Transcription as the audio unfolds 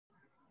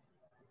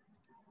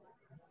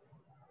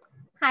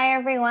Hi,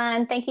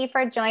 everyone. Thank you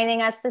for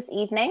joining us this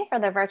evening for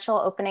the virtual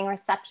opening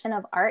reception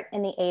of Art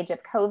in the Age of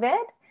COVID,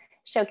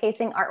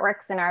 showcasing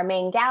artworks in our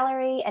main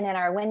gallery and in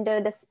our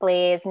window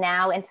displays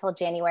now until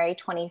January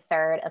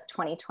 23rd of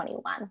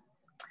 2021.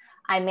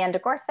 I'm Amanda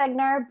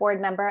Gorsegner, board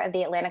member of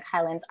the Atlantic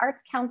Highlands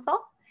Arts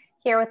Council.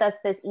 Here with us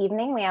this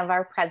evening, we have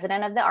our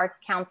president of the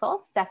Arts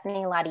Council,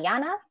 Stephanie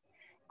Ladiana,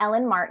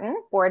 Ellen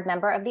Martin, board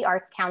member of the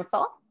Arts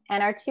Council,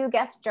 and our two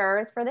guest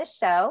jurors for this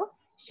show,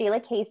 Sheila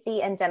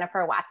Casey and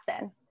Jennifer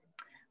Watson.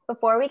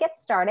 Before we get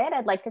started,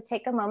 I'd like to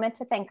take a moment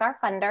to thank our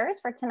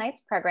funders for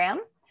tonight's program.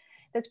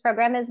 This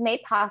program is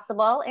made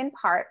possible in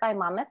part by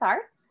Monmouth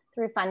Arts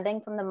through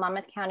funding from the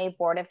Monmouth County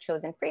Board of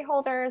Chosen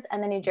Freeholders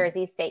and the New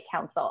Jersey State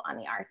Council on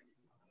the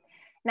Arts.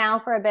 Now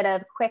for a bit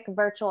of quick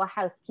virtual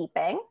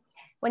housekeeping.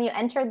 When you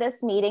entered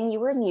this meeting, you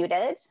were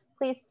muted.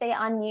 Please stay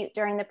on mute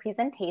during the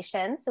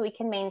presentation so we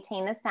can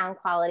maintain the sound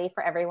quality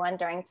for everyone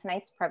during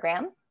tonight's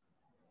program.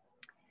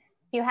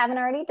 If you haven't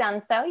already done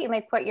so, you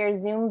may put your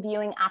Zoom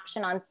viewing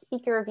option on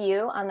speaker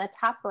view on the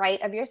top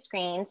right of your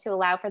screen to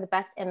allow for the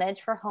best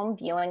image for home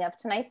viewing of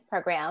tonight's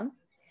program.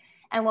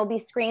 And we'll be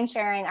screen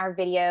sharing our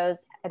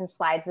videos and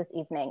slides this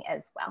evening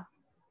as well.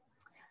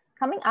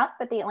 Coming up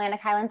at the Atlantic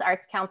Highlands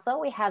Arts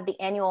Council, we have the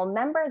annual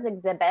members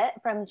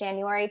exhibit from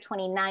January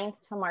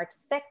 29th to March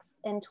 6th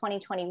in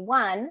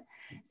 2021.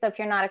 So if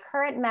you're not a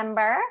current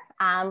member,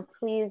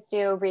 please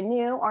do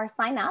renew or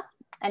sign up.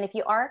 And if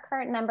you are a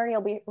current member, you'll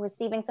be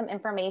receiving some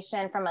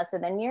information from us in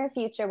the near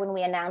future when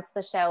we announce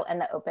the show and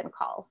the open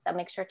calls. So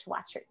make sure to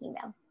watch your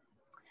email.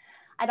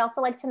 I'd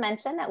also like to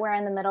mention that we're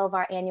in the middle of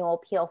our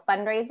annual Peel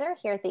fundraiser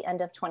here at the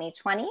end of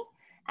 2020,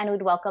 and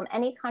we'd welcome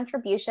any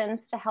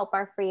contributions to help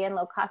our free and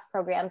low-cost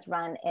programs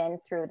run in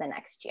through the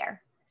next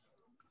year.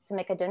 To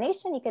make a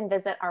donation, you can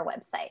visit our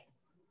website.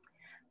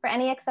 For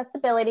any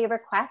accessibility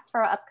requests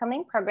for our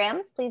upcoming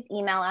programs, please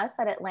email us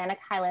at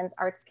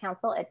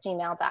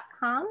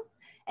atlantichighlandsartscouncil@gmail.com.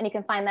 And you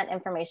can find that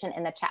information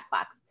in the chat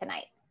box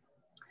tonight.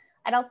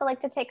 I'd also like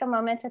to take a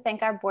moment to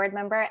thank our board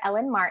member,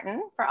 Ellen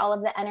Martin, for all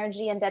of the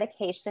energy and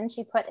dedication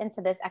she put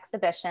into this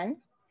exhibition.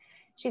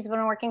 She's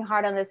been working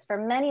hard on this for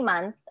many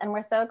months, and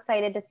we're so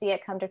excited to see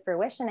it come to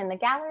fruition in the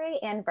gallery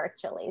and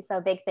virtually. So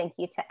a big thank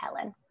you to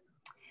Ellen.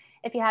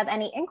 If you have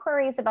any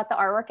inquiries about the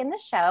artwork in the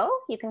show,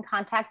 you can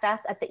contact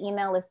us at the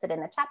email listed in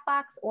the chat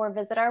box or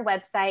visit our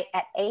website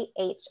at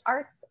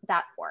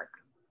aharts.org.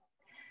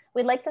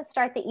 We'd like to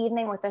start the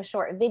evening with a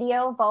short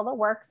video of all the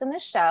works in the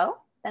show.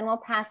 Then we'll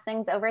pass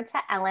things over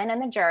to Ellen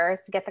and the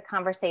jurors to get the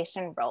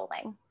conversation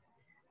rolling.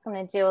 So I'm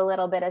going to do a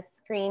little bit of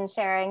screen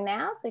sharing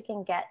now so we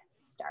can get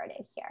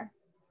started here.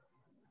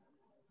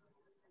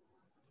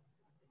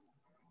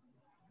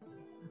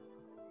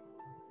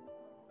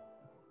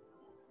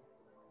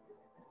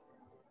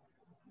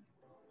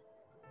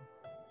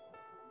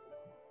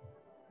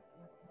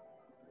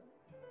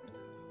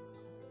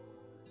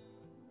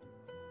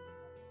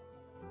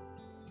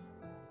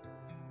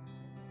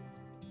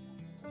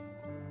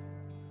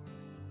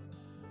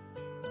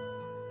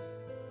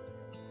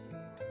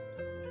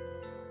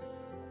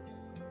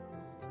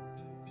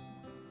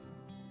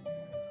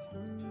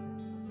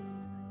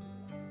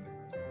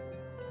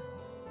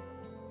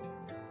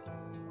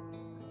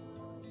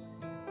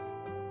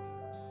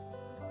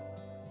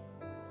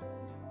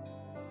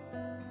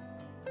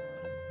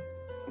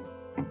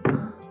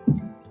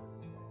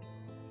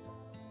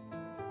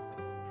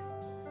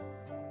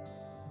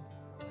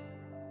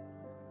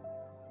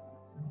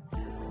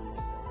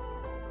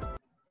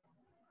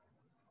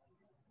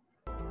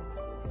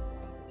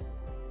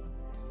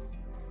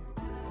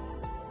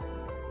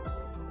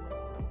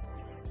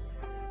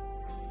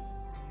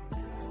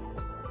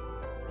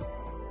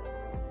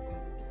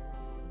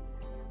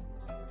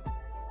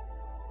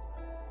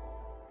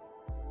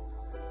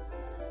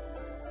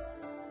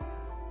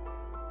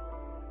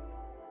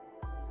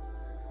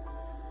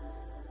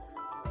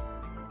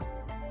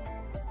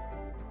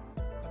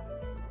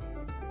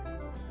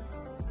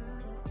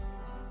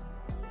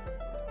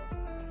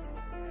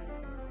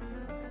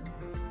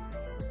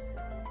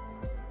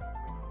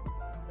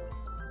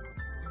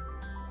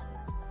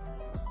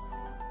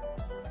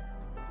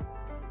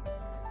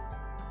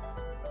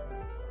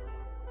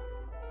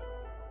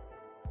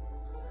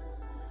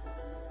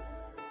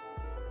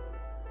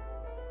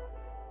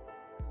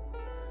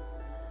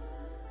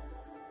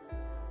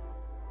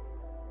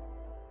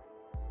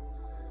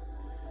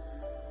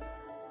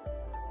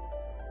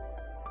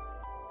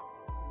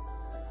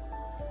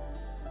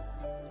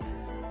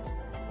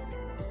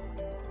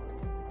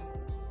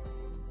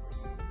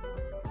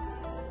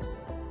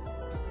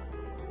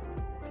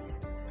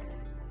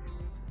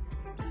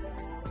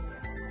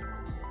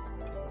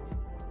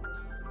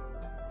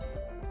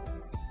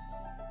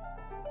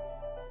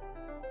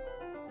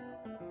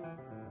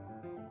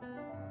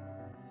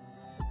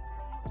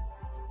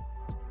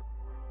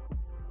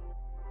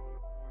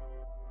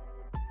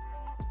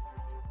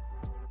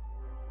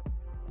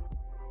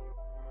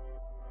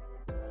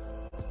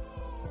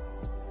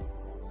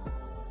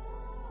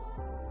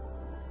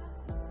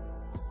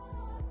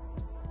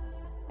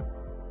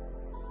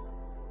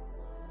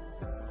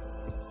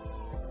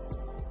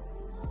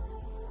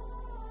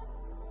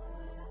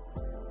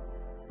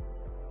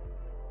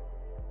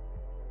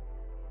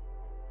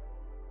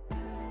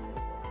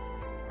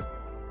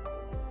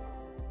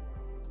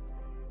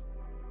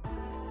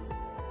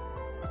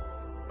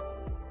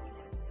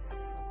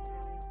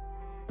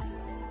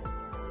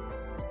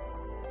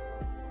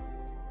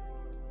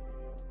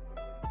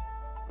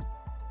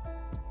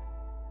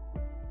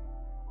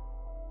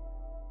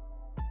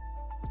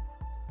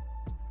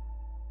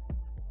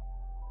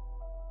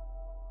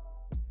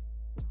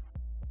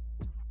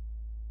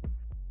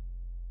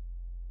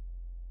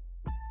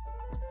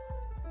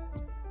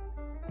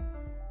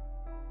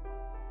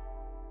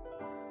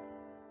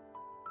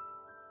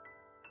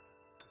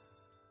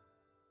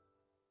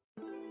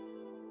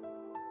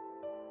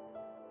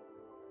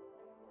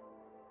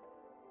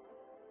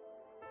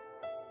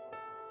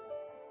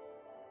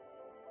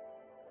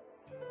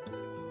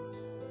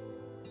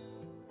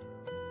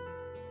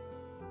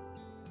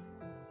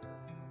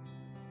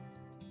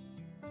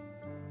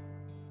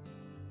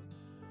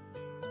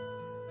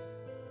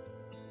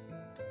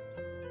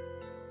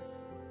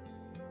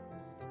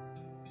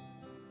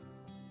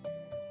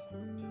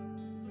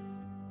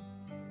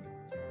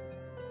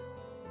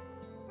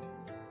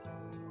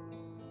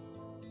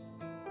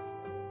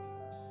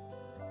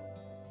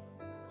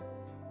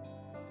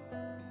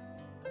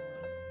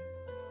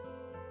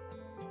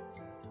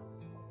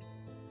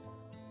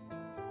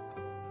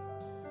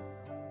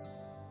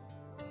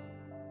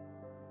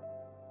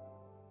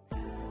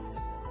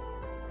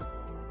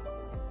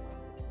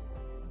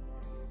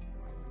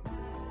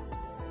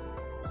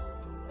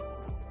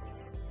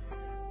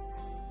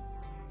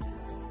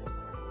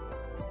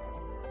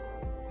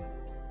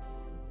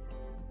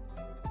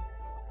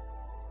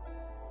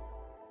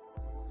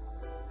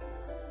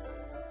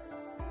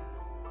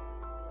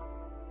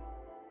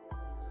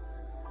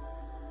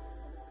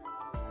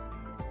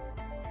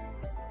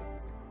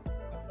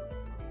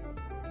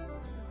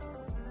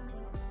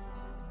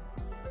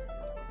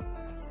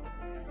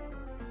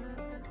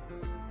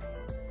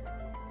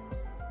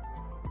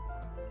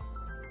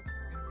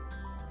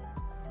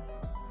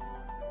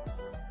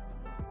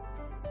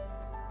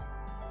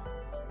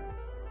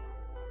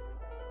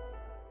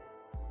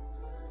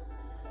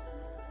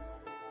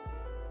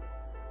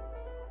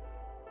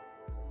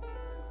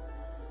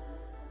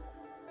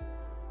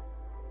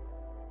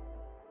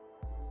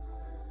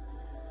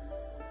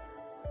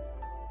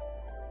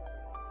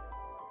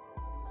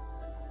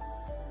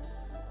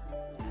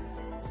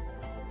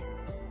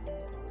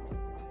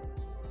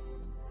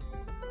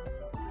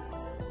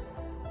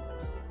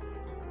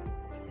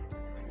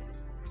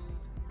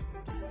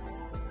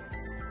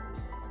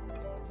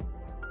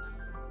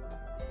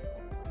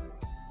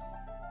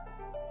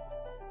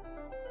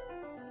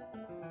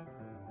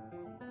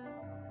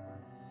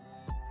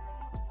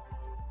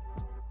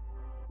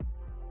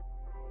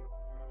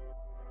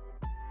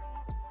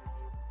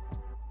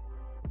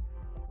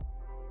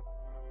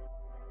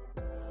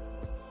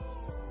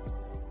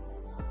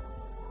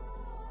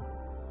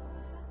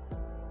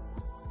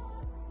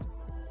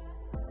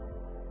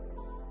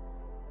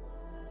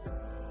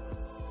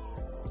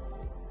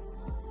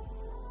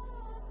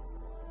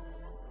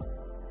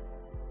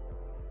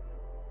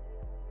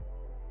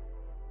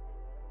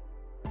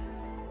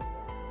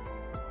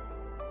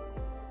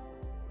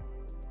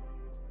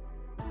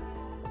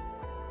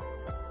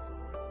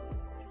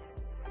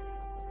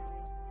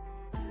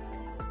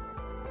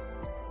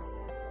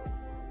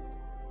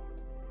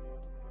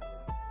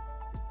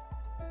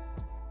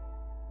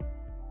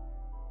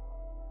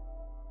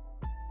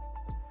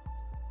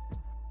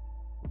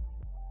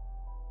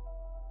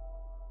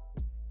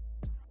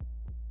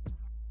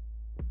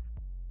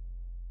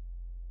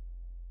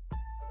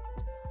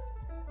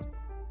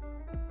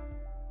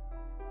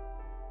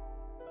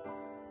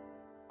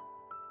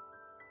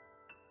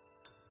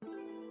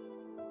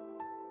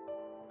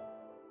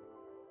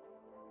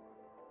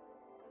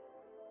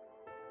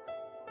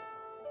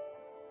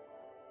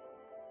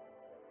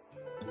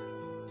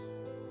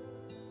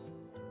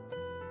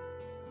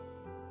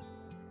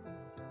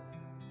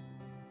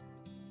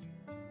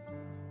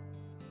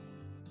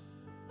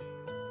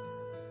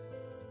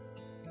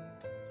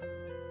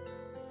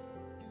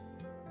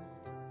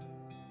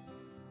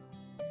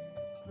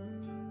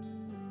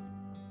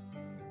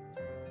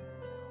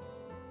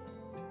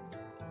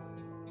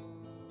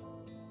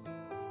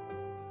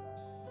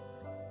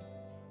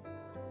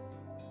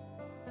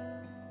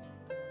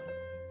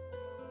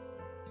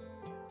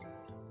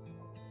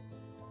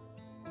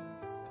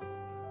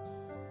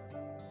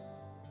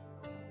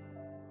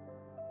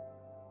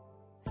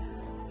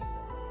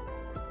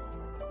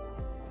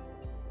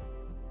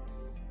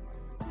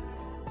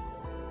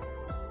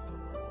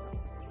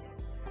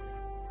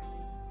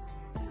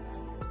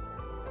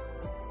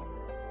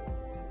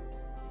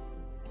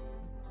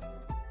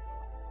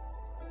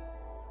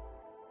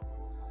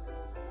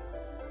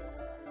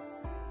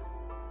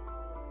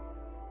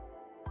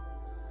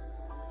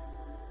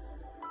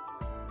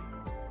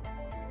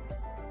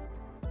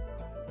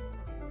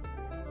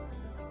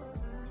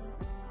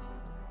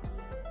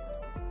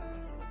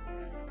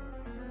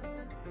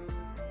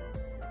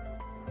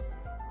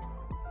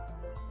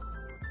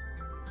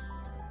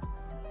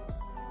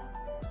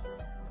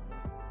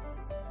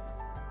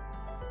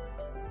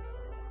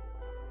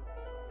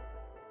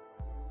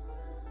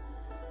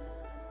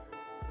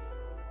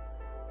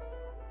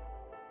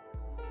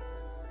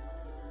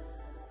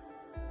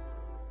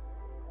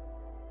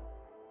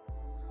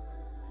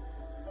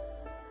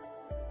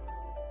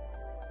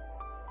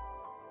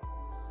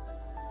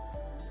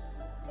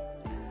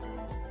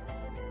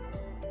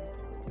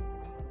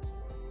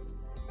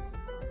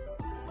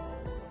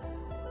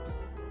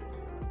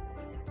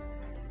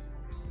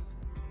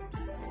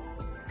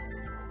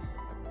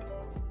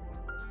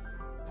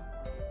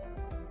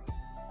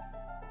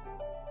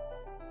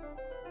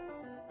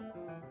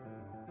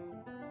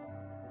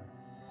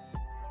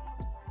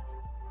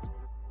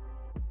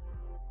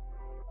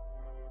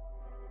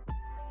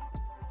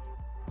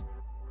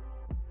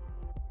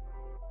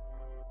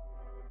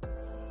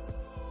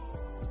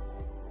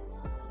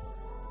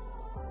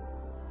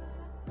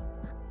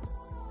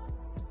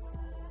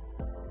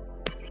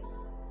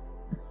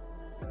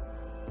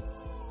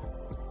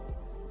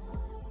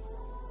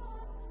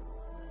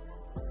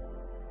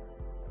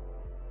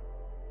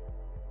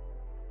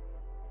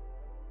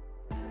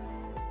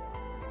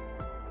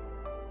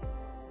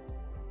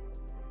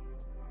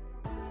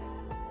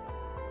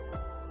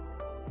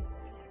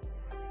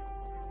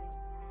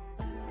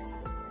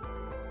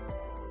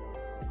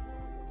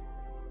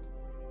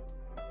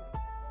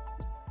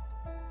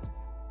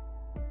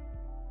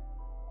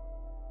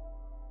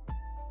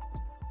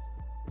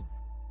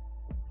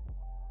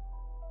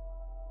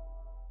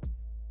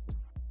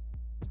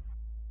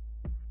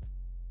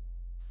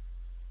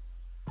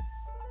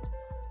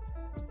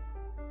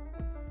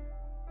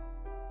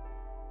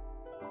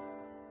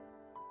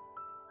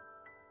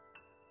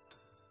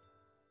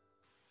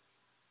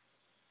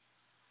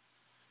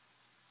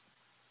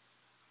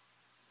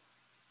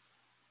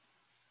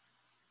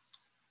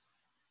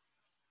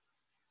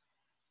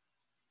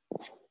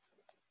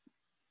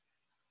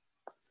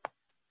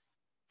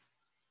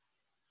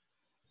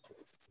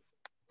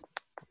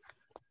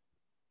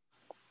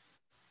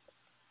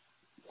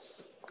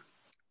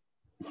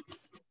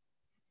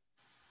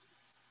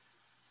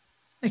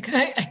 I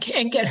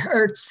can't get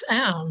her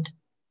sound.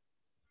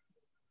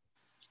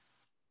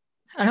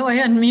 How do I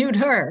unmute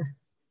her?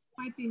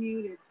 Might be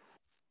muted.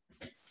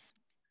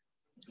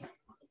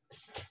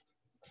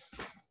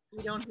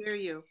 We don't hear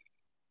you.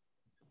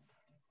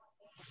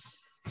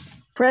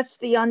 Press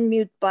the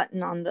unmute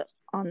button on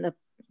the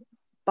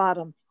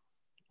bottom.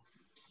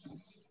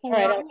 Can you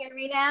all hear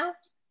me now?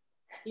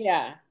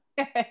 Yeah.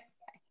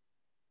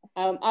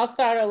 I'll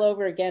start all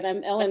over again.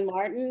 I'm Ellen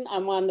Martin.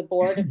 I'm on the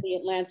board of the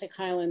Atlantic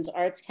Highlands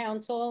Arts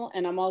Council,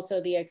 and I'm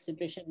also the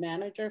exhibition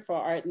manager for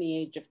Art in the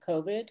Age of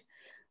COVID,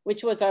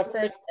 which was our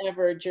first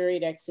ever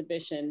juried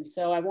exhibition.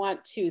 So I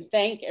want to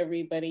thank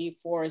everybody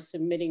for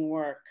submitting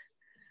work.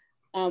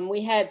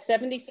 We had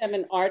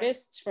 77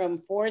 artists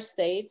from 4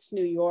 states,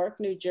 New York,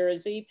 New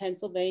Jersey,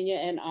 Pennsylvania,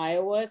 and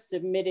Iowa,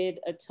 submitted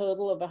a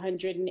total of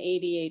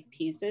 188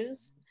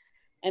 pieces.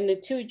 And the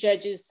 2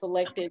 judges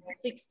selected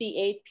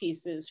 68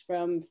 pieces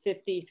from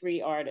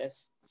 53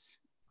 artists.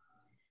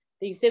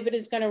 The exhibit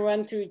is going to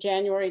run through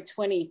January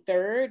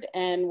 23rd,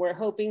 and we're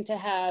hoping to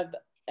have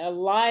a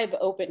live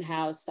open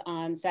house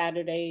on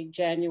Saturday,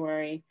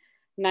 January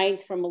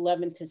 9th from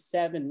 11 to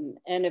 7.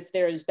 And if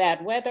there's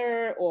bad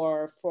weather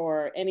or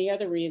for any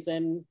other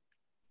reason,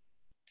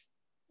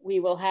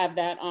 we will have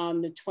that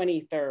on the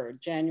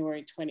 23rd,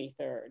 January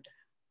 23rd.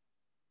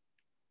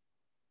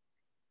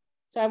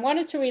 So I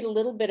wanted to read a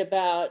little bit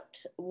about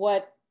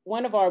what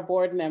one of our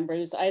board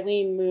members,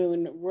 Eileen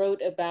Moon,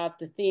 wrote about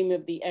the theme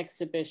of the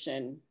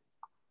exhibition.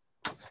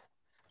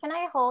 Can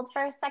I hold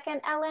for a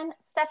second, Ellen?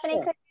 Stephanie,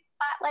 Sure. Could you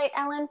spotlight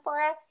Ellen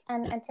for us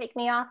and take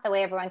me off? The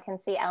way everyone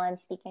can see Ellen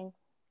speaking.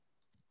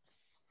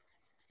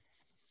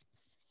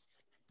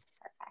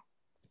 Perfect.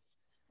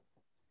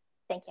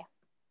 Thank you.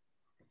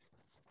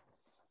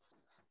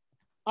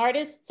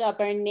 Artists are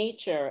by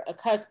nature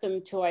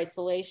accustomed to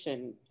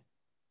isolation,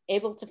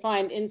 able to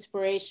find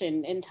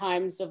inspiration in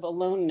times of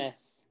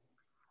aloneness,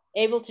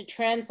 able to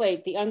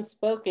translate the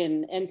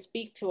unspoken and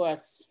speak to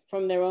us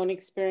from their own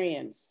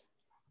experience.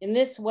 In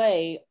this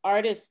way,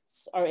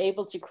 artists are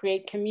able to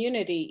create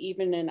community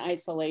even in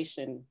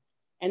isolation,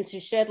 and to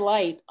shed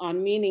light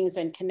on meanings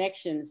and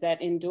connections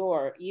that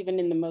endure even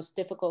in the most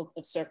difficult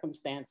of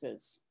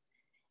circumstances.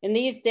 In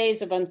these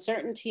days of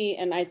uncertainty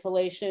and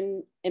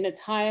isolation, in a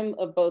time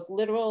of both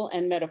literal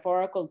and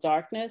metaphorical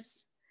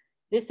darkness,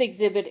 this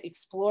exhibit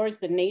explores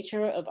the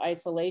nature of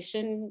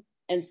isolation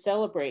and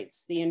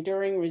celebrates the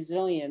enduring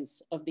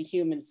resilience of the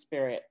human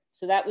spirit.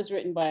 So that was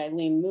written by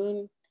Eileen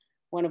Moon,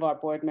 one of our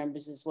board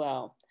members as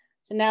well.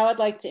 So now I'd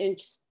like to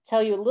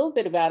tell you a little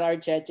bit about our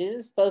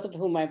judges, both of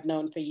whom I've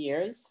known for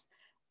years,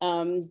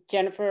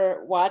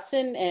 Jennifer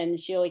Watson and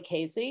Sheila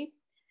Casey.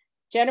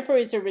 Jennifer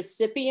is a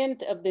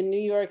recipient of the New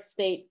York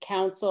State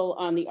Council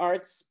on the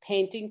Arts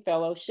Painting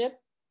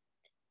Fellowship,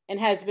 and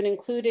has been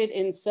included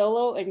in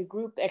solo and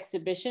group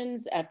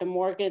exhibitions at the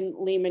Morgan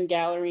Lehman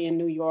Gallery in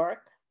New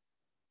York,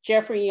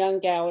 Jeffrey Young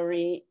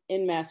Gallery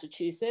in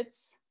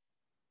Massachusetts,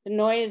 the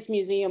Noyes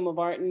Museum of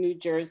Art in New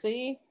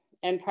Jersey,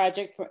 and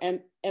Project for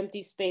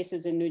Empty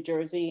Spaces in New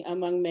Jersey,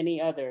 among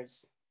many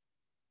others.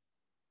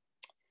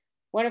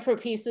 One of her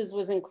pieces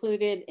was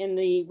included in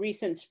the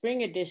recent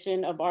spring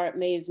edition of Art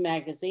Maze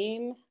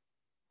magazine,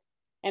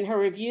 and her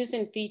reviews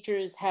and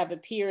features have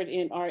appeared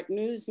in Art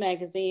News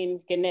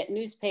magazine, Gannett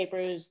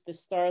newspapers, the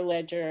Star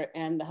Ledger,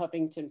 and the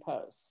Huffington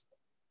Post.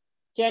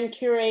 Jen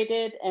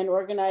curated and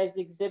organized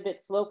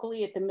exhibits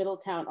locally at the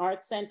Middletown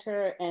Arts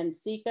Center and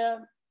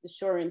SICA, the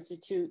Shore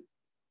Institute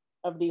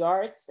of the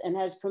Arts, and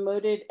has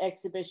promoted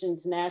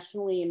exhibitions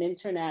nationally and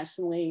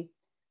internationally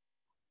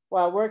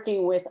while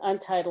working with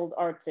Untitled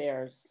Art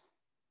Fairs,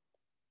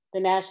 the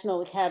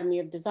National Academy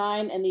of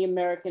Design, and the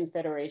American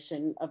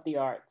Federation of the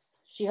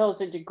Arts. She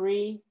holds a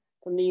degree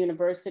from the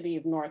University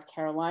of North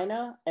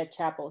Carolina at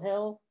Chapel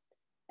Hill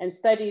and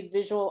studied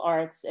visual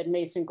arts at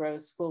Mason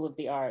Gross School of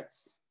the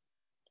Arts.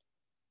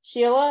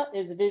 Sheila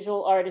is a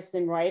visual artist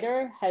and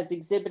writer, has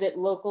exhibited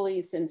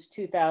locally since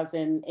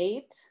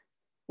 2008,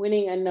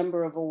 winning a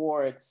number of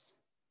awards.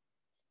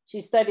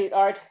 She studied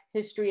art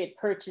history at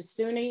Purchase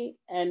SUNY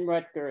and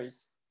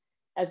Rutgers.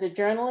 As a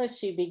journalist,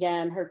 she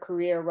began her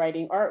career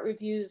writing art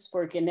reviews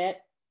for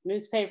Gannett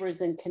newspapers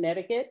in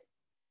Connecticut,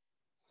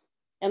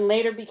 and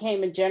later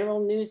became a general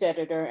news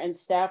editor and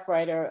staff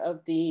writer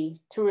of the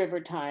Two River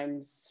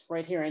Times,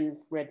 right here in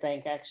Red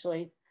Bank,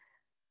 actually.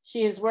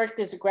 She has worked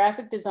as a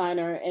graphic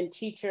designer and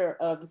teacher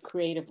of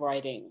creative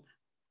writing.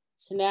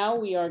 So now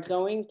we are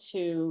going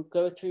to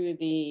go through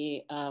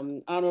the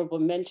honorable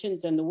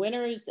mentions and the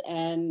winners,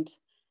 and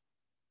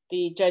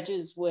the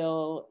judges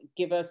will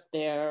give us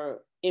their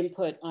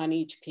input on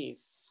each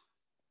piece.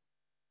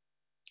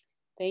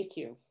 Thank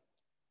you.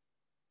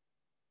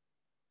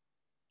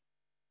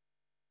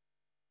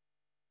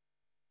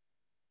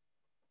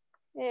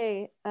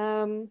 Hey,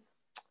 let's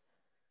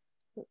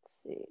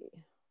see,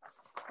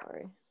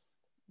 sorry.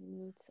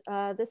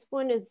 This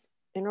one is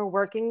Inner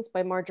Workings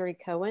by Marjorie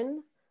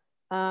Cohen.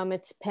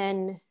 It's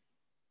pen,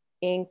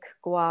 ink,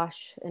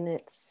 gouache, and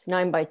it's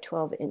 9 by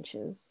 12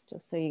 inches,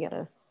 just so you get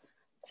a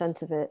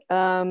sense of it.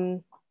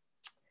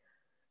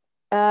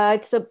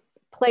 It's a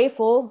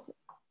playful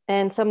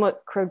and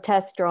somewhat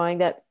grotesque drawing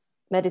that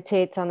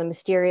meditates on the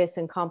mysterious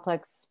and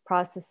complex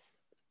processes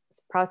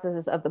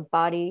of the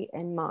body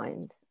and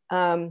mind.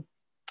 I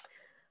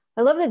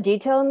love the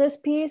detail in this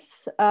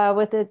piece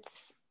with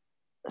its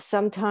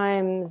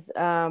sometimes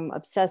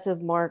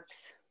obsessive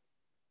marks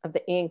of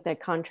the ink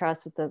that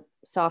contrast with the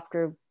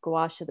softer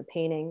gouache of the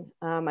painting.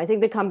 I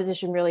think the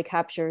composition really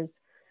captures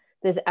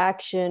this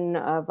action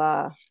of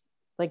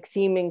like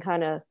seeming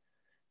kind of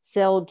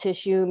celled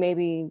tissue,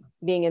 maybe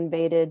being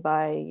invaded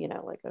by, you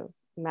know, like a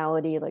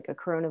malady, like a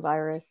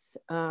coronavirus.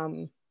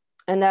 And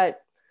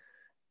that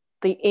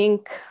the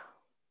ink,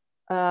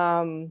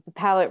 the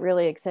palette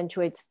really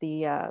accentuates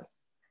the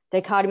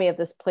dichotomy of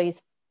this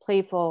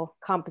playful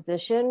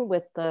composition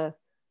with the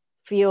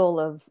feel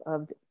of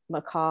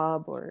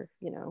macabre or,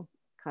 you know,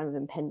 kind of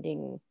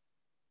impending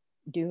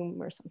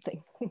doom or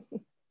something.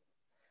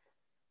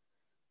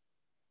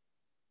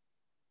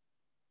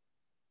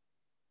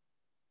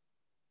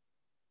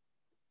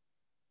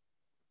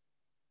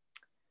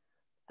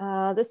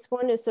 This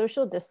one is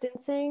Social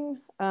Distancing,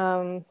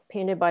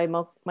 painted by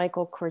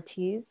Michael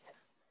Cortez.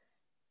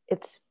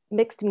 It's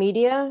mixed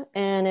media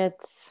and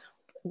it's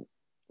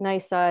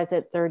nice size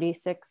at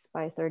 36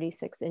 by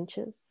 36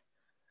 inches.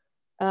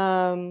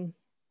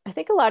 I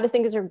think a lot of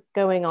things are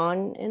going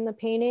on in the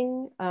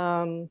painting.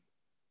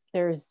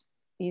 There's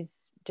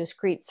these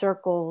discrete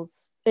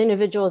circles,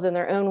 individuals in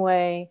their own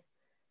way,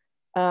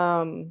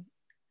 but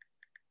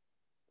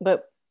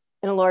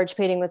in a large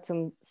painting with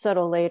some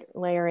subtle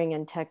layering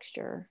and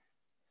texture.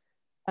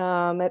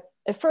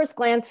 At first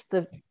glance,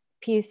 the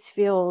piece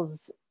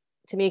feels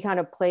to me kind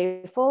of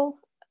playful,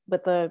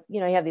 but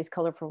you have these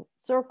colorful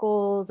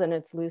circles and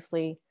it's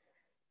loosely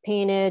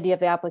painted. You have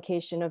the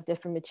application of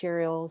different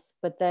materials,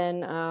 but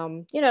then,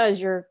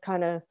 as you're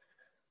kind of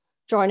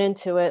drawn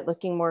into it,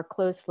 looking more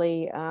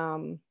closely,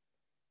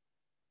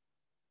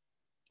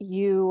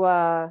 you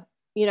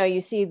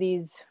see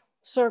these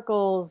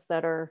circles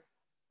that are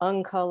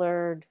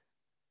uncolored.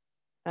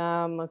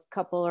 A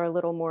couple are a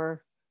little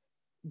more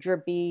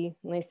drippy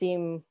and they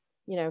seem,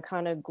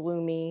 kind of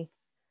gloomy.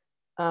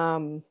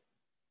 And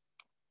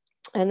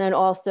then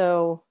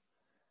also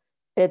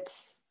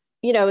it's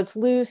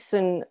loose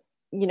and,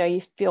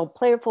 you feel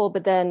playful,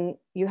 but then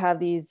you have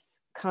these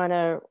kind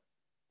of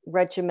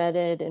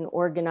regimented and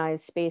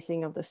organized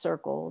spacing of the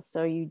circles.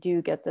 So you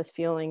do get this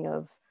feeling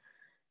of,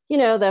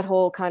 that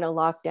whole kind of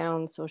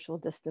lockdown, social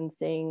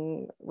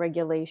distancing,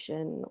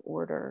 regulation,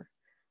 order.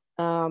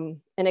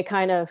 And it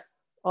kind of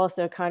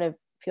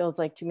feels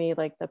like to me,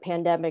 like the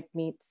pandemic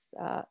meets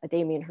a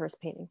Damien Hirst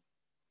painting.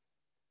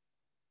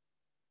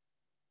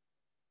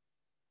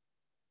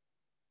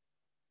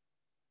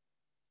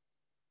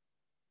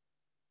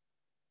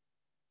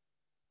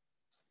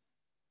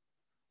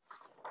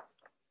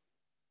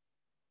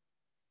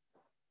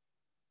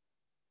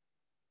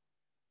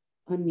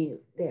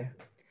 Unmute there.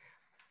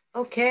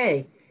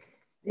 Okay,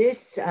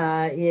 this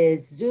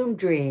is Zoom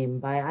Dream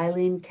by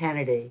Eileen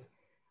Kennedy.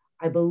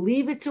 I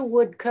believe it's a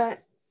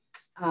woodcut.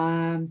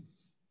 I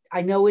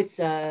know it's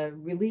a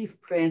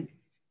relief print,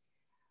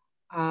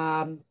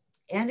 and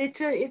it's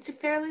a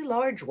fairly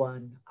large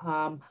one.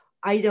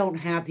 I don't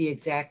have the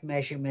exact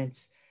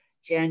measurements.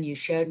 Jen, you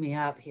showed me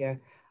up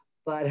here,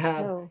 but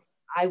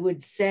I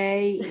would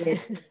say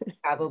it's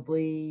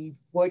probably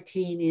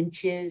 14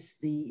 inches,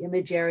 the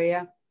image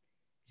area.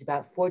 It's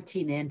about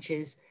 14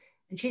 inches.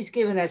 And she's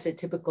given us a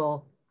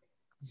typical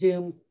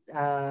Zoom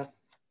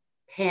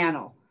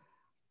panel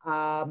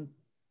of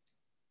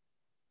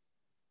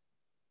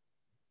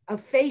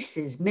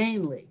faces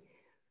mainly.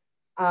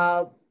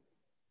 But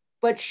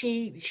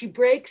she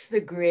breaks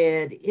the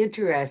grid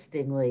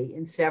interestingly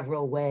in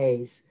several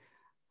ways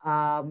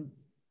that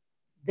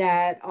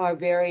are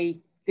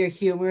they're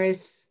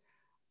humorous.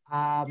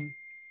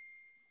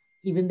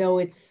 Even though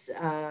it's,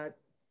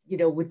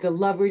 with the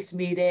lovers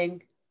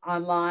meeting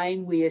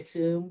online, we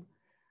assume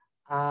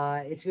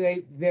it's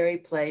very, very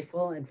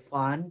playful and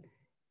fun,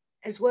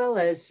 as well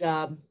as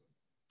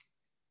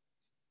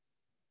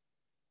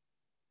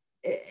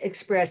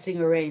expressing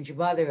a range of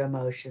other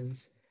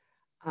emotions.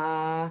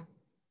 I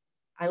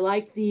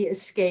like the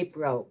escape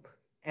rope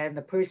and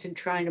the person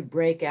trying to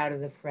break out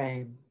of the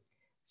frame.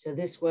 So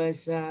this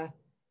was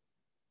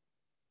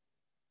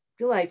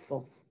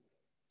delightful.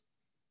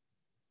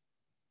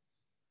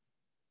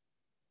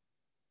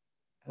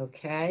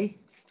 Okay.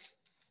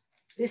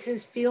 This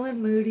is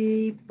Feelin'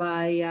 Moody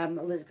by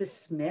Elizabeth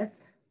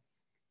Smith.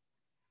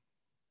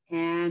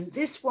 And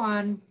this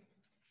one,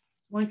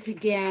 once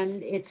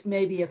again, it's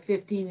maybe a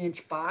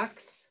 15-inch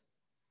box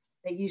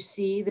that you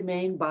see, the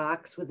main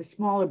box with a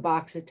smaller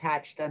box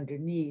attached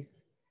underneath.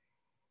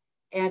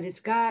 And it's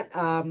got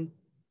a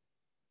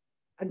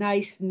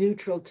nice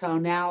neutral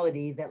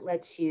tonality that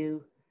lets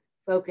you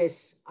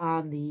focus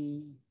on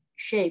the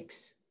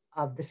shapes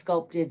of the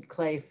sculpted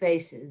clay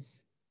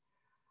faces.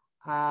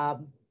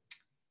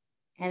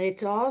 And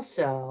it's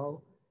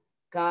also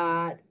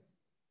got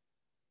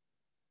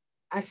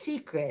a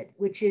secret,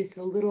 which is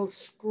the little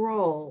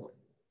scroll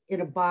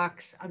in a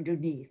box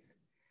underneath.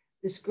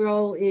 The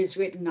scroll is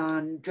written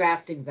on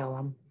drafting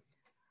vellum.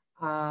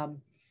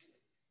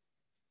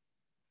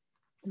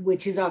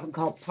 which is often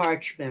called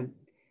parchment.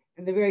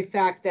 And the very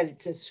fact that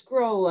it's a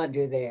scroll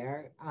under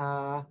there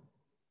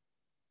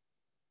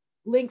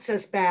links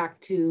us back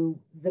to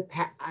the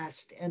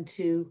past and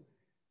to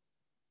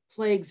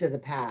plagues of the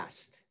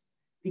past,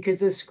 because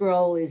the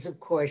scroll is, of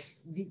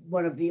course,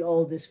 one of the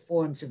oldest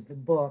forms of the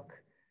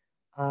book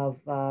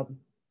of,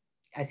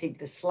 I think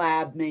the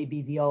slab may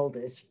be the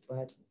oldest,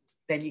 but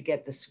then you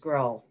get the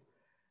scroll.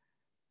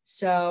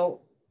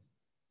 So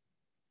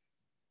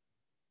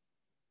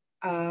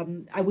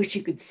I wish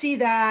you could see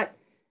that.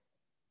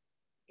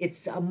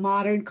 It's a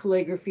modern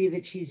calligraphy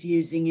that she's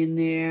using in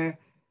there.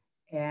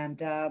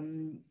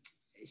 And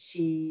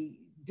she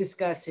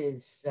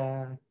discusses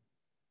the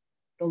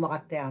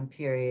lockdown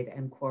period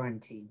and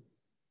quarantine.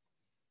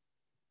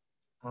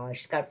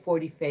 She's got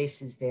 40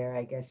 faces there.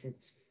 I guess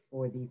it's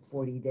for the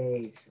 40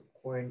 days of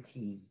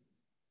quarantine.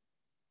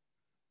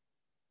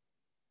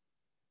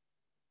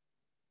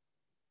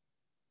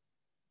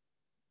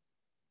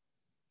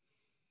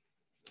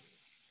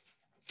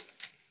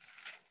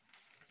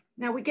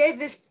 Now, we gave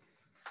this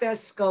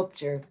best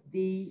sculpture.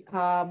 The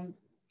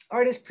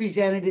artist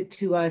presented it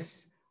to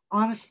us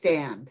on a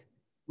stand,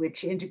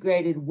 which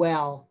integrated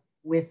well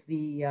with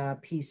the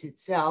piece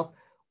itself,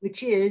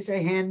 which is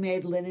a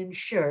handmade linen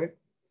shirt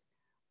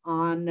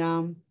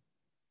on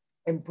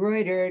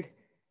embroidered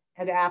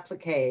and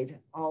appliqued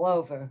all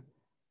over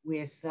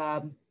with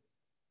a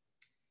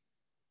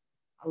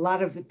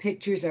lot of the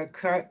pictures are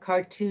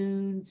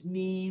cartoons,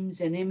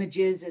 memes, and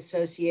images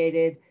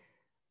associated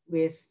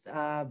with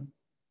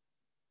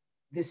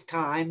this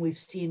time. We've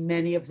seen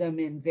many of them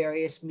in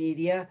various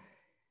media,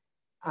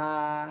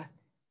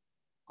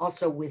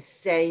 also with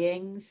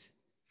sayings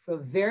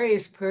from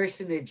various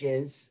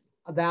personages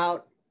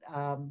about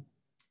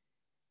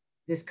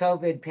this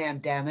COVID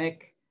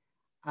pandemic.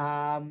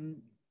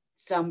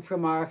 Some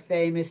from our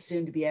famous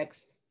soon-to-be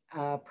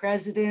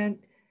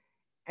ex-president,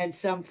 and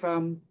some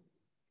from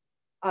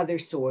other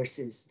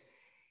sources.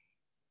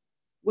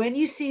 When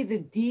you see the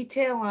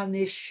detail on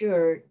this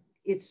shirt,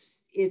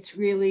 it's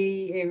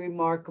really a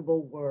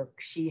remarkable work.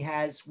 She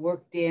has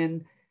worked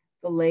in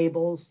the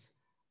labels.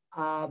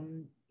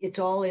 It's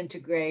all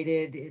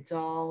integrated. It's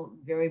all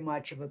very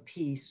much of a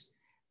piece,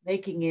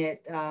 making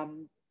it a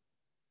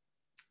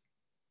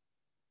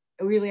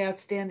really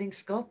outstanding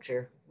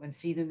sculpture when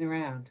seen in the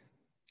round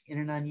in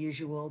an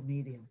unusual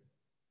medium.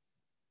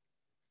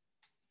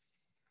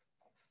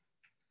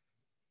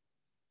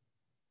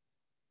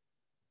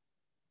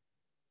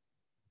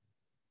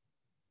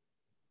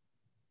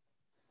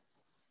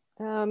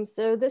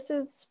 So this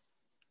is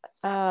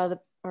our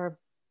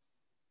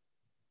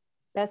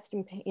best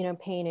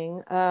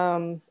painting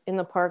in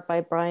the park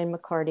by Brian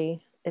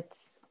McCarty.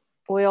 It's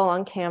oil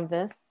on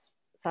canvas,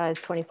 size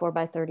 24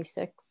 by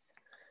 36.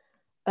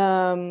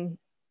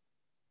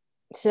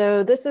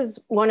 So this is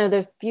one of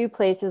the few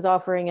places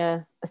offering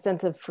a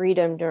sense of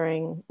freedom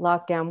during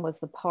lockdown was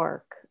the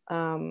park.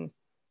 I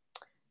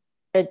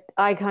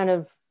kind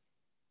of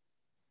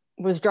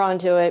was drawn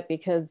to it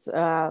because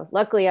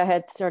luckily I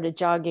had started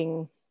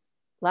jogging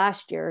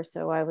last year,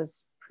 so I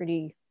was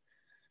pretty,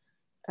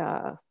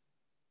 I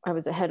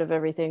was ahead of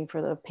everything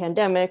for the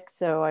pandemic,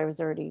 so I was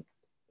already,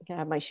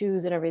 had my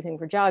shoes and everything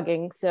for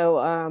jogging.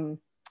 So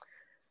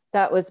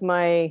that was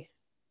my,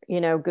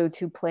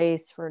 go-to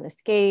place for an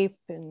escape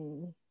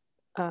and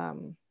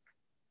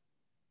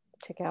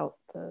check out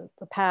the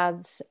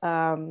paths.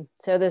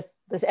 So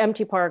this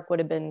empty park would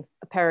have been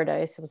a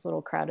paradise. It was a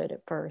little crowded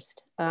at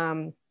first.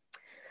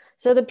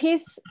 So the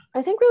piece,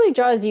 I think, really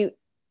draws you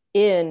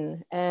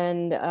in,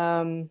 and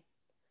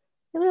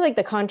really like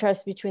the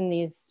contrast between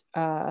these,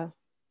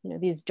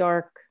 these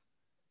dark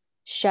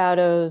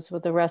shadows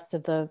with the rest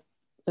of the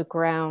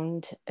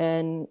ground.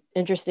 And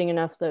interesting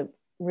enough that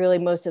really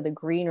most of the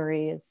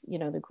greenery is,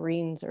 the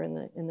greens are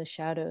in the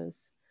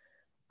shadows.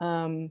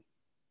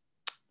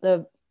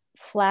 The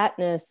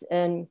flatness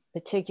and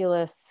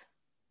meticulous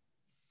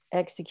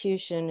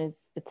execution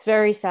it's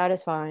very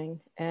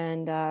satisfying.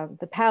 And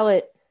the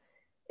palette,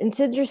 it's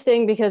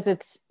interesting because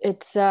it's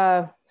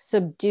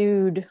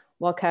subdued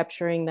while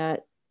capturing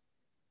that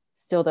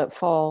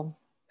fall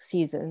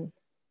season.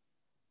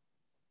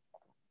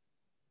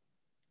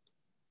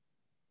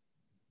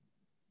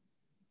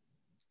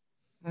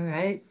 All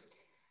right.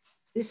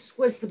 This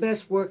was the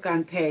best work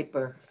on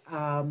paper.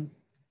 And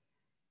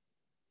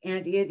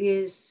it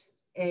is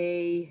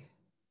a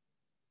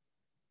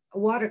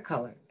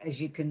watercolor,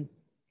 as you can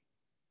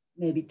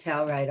maybe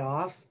tell right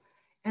off.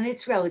 And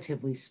it's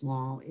relatively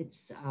small.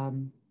 It's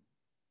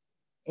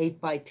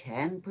 8 by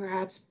 10,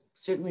 perhaps,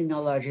 certainly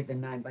no larger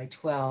than 9 by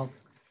 12.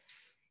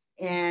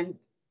 And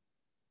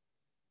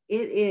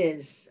it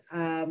is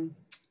a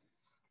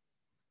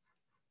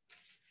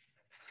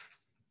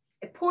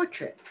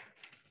portrait.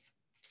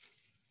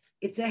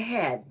 It's a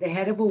head, the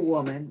head of a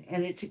woman,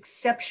 and it's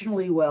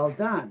exceptionally well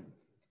done.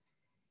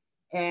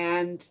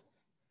 And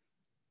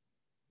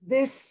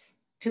this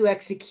to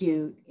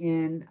execute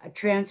in a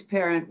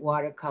transparent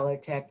watercolor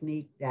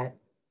technique that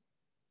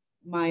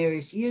Meyer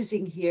is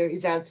using here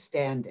is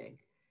outstanding.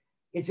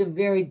 It's a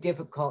very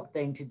difficult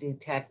thing to do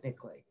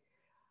technically.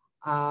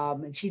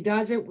 And she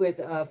does it with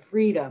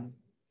freedom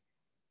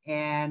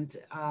and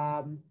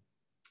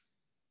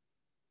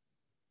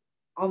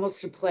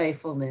almost a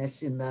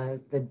playfulness in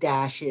the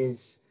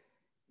dashes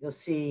you'll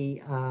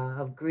see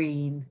of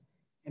green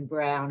and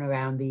brown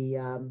around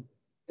the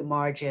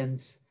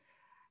margins,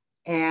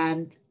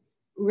 and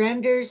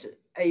renders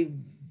a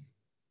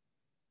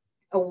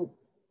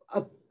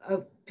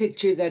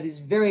picture that is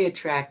very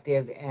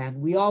attractive,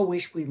 and we all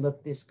wish we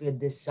looked this good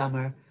this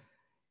summer.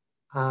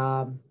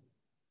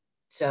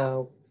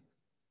 So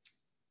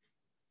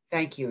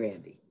thank you,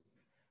 Randy.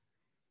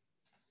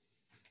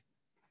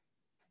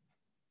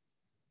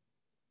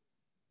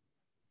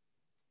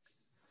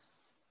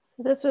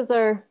 So this was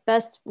our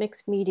best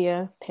mixed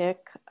media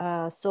pick,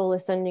 Soul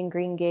Ascending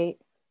Green Gate,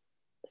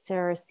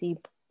 Sarah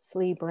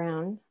Slee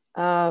Brown.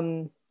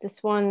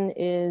 This one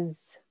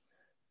is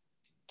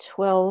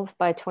 12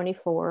 by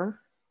 24.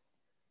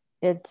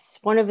 It's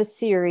one of a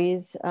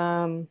series.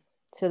 So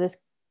this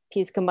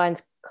piece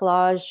combines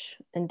collage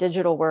and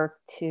digital work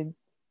to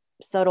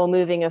subtle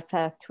moving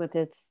effect with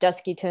its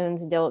dusky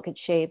tones and delicate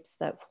shapes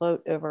that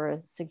float over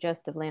a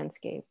suggestive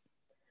landscape.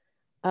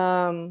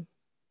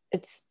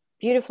 It's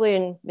beautifully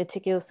and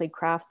meticulously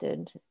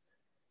crafted.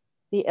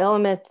 The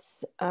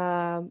elements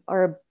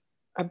are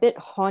a bit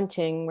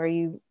haunting, where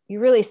you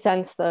really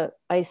sense the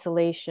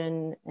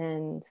isolation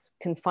and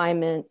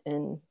confinement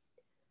and,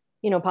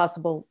 you know,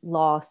 possible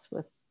loss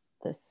with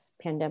this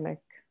pandemic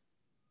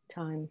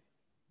time.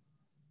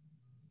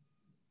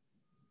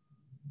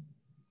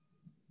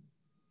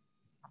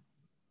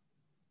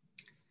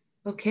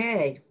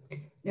 Okay,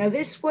 now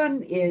this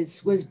one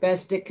was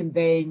best at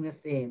conveying the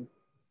theme.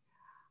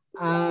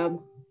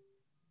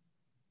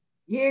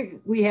 Here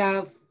we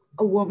have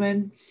a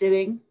woman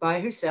sitting by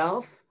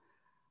herself,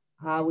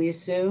 we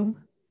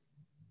assume,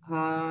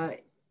 in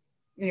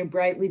a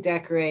brightly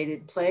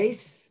decorated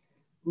place,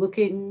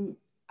 looking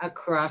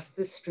across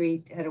the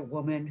street at a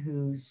woman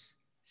who's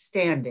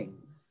standing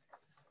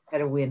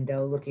at a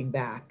window looking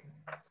back.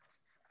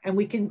 And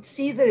we can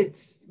see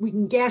that we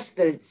can guess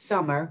that it's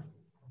summer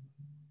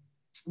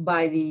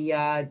by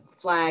the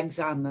flags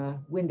on the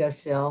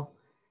windowsill.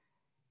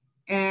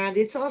 And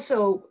it's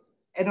also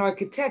an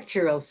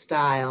architectural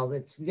style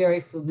that's very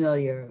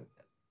familiar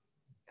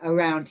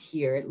around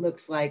here. It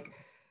looks like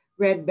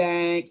Red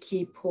Bank,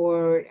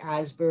 Keyport,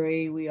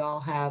 Asbury. We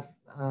all have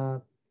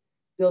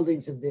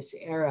buildings of this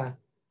era.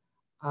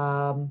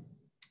 And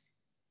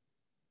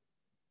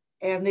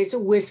there's a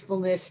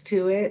wistfulness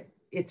to it.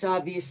 It's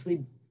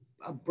obviously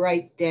a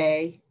bright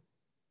day.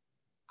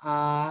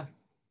 But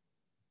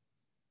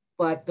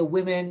the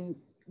women,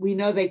 we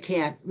know they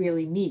can't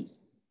really meet.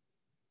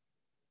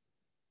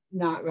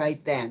 Not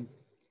right then.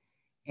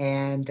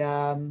 And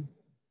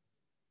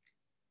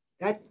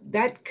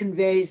that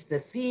conveys the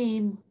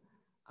theme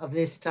of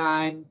this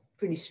time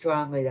pretty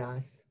strongly to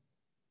us.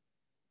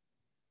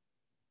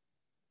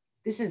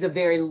 This is a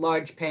very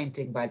large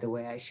painting, by the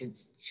way, I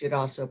should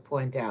also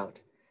point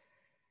out.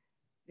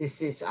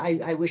 This is,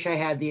 I wish I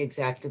had the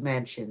exact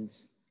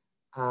dimensions.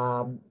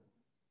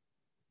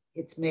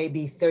 It's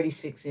maybe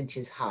 36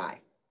 inches high,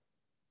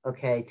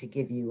 okay, to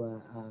give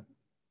you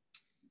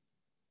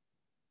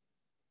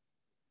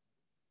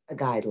a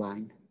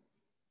guideline.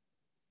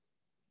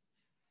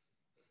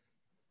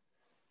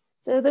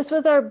 So this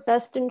was our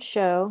best in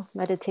show,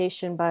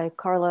 Meditation by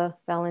Carla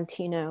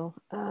Valentino.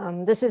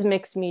 This is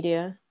mixed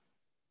media,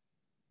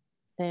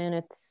 and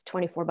it's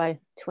 24 by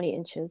 20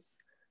 inches.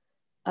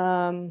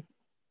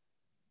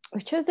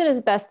 We chose it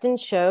as best in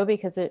show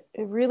because it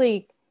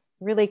really,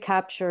 really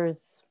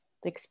captures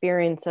the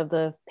experience of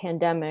the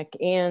pandemic,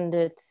 and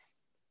it's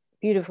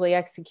beautifully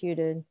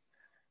executed.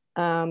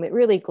 It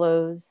really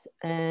glows,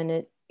 and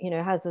it, you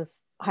know, has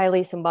this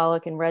highly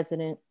symbolic and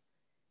resonant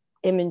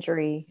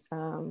imagery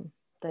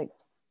that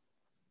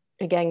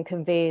again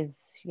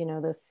conveys, you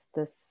know,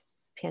 this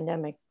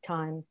pandemic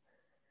time.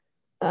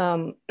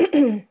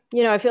 You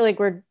know, I feel like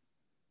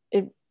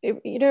it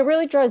you know,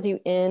 really draws you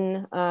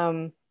in.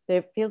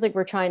 It feels like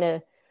we're trying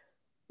to,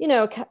 you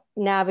know,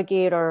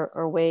 navigate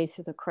our way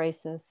through the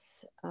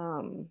crisis.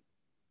 And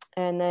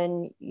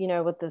then, you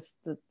know, with the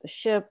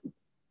ship,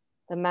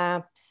 the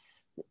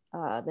maps,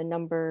 the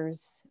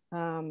numbers,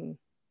 you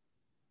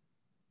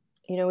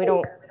know, we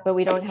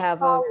don't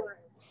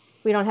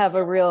have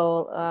a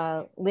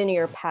real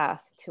linear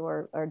path to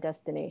our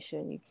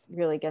destination. You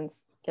really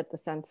get the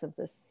sense of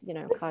this, you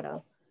know, kind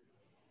of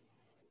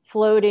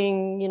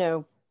floating, you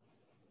know,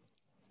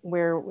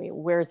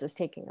 where is this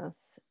taking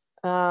us?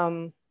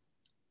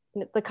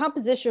 The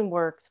composition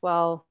works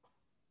while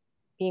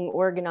being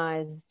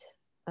organized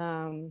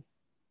and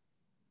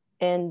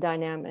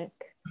dynamic.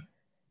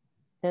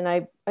 And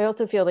I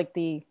also feel like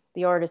the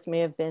artist may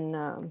have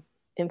been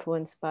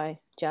influenced by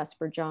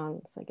Jasper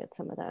Johns. I get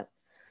some of that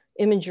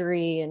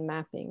imagery and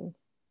mapping,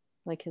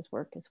 like his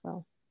work as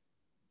well.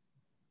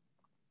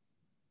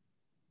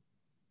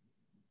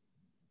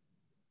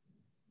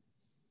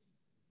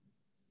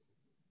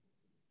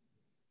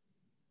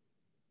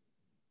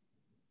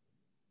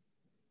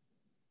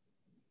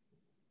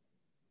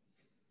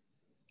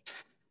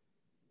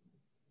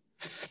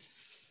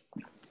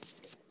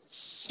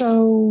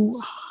 So,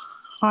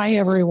 hi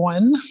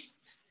everyone.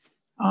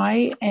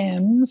 I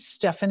am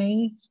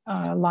Stephanie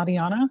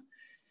Ladiana,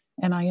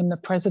 and I am the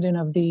president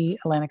of the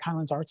Atlantic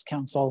Highlands Arts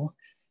Council.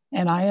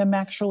 And I am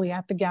actually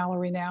at the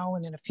gallery now,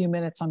 and in a few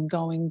minutes I'm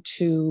going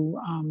to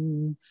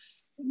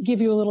give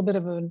you a little bit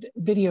of a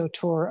video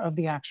tour of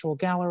the actual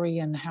gallery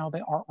and how the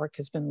artwork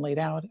has been laid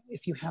out.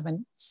 If you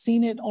haven't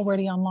seen it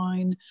already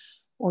online,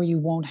 or you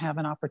won't have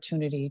an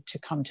opportunity to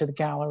come to the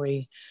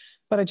gallery.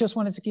 But I just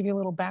wanted to give you a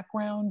little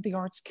background. The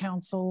Arts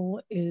Council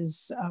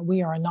is,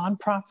 we are a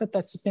nonprofit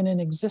that's been in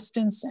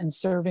existence and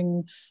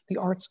serving the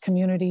arts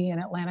community in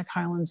Atlantic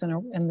Highlands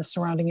and the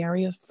surrounding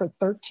areas for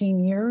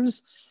 13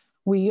 years.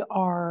 We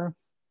are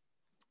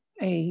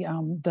the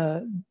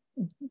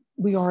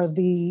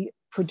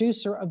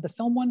producer of the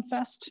Film One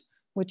Fest,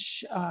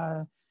 which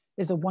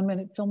is a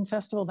 1-minute film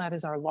festival. That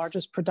is our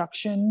largest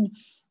production.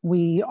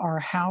 We are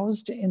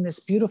housed in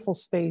this beautiful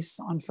space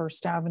on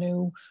First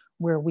Avenue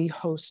where we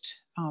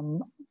host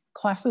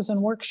classes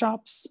and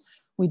workshops.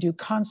 We do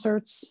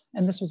concerts,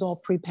 and this was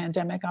all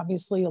pre-pandemic.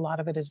 Obviously, a lot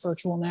of it is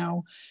virtual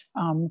now.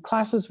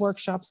 Classes,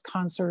 workshops,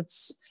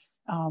 concerts,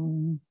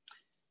 and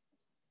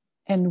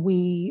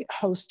we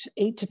host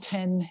 8 to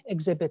 10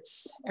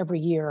 exhibits every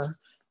year.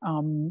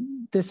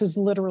 This is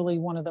literally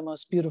one of the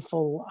most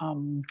beautiful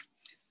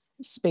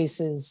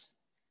spaces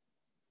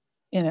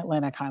in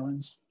Atlantic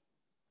Highlands.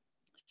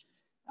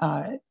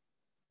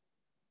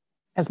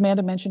 As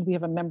Amanda mentioned, we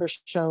have a member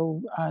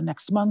show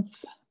next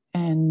month,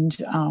 and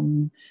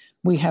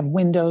we have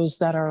windows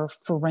that are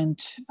for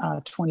rent,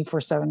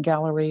 24/7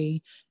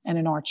 gallery, and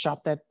an art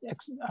shop that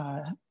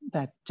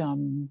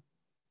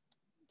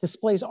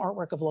displays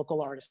artwork of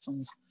local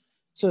artisans.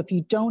 So if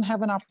you don't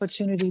have an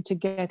opportunity to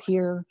get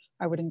here,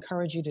 I would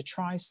encourage you to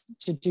try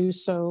to do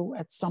so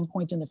at some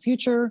point in the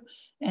future.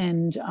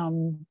 And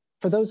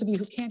for those of you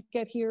who can't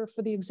get here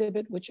for the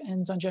exhibit, which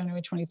ends on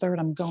January 23rd,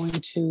 I'm going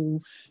to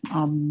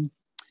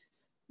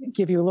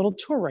give you a little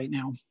tour right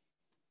now.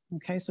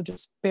 Okay, so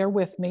just bear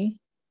with me.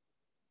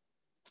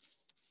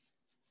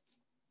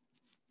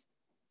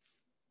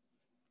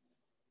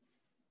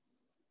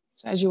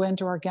 So as you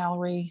enter our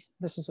gallery,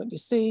 this is what you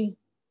see.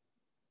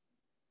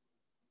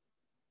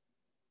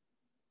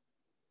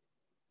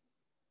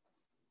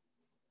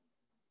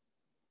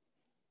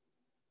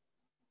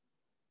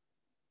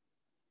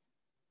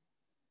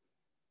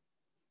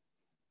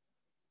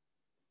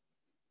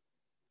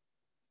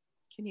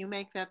 Can you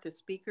make that the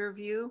speaker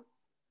view?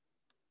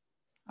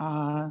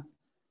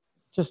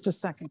 Just a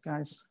second,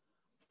 guys.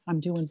 I'm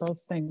doing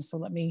both things, so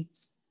let me.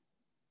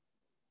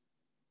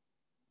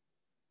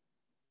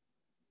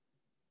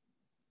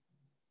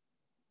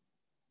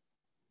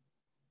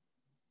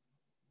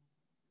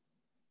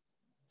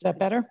 Is that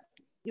better?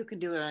 You can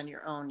do it on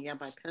your own, yeah,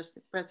 by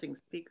pressing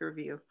speaker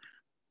view.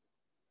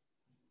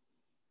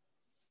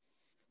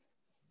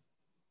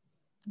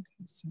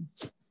 Okay, so.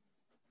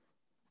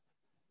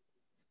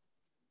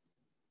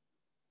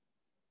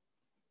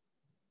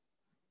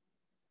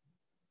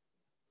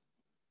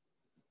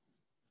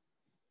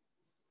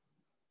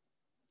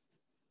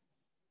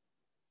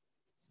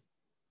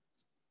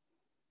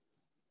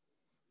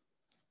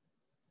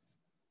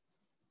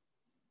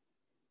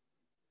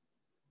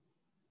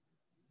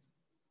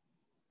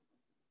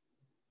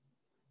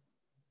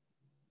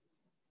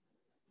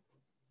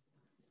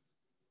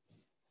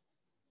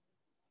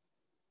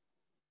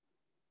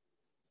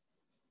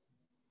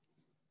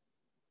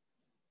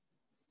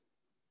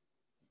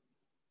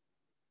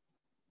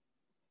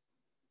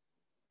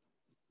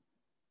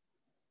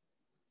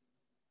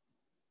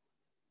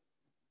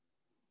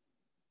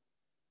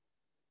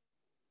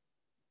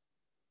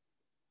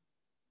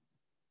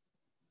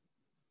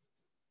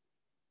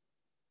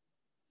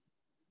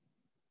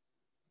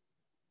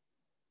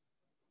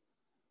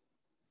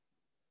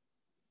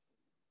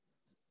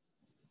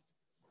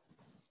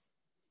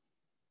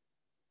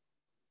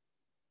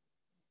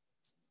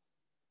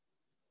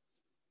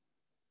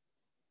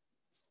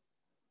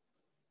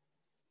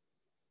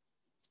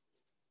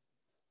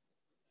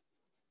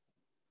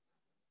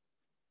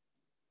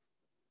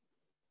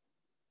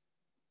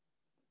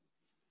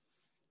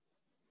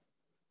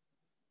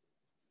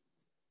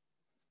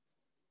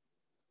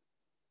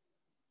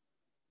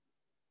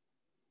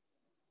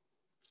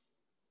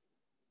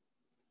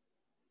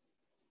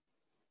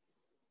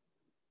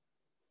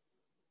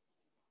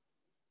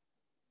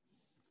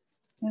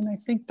 And I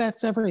think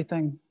that's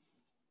everything.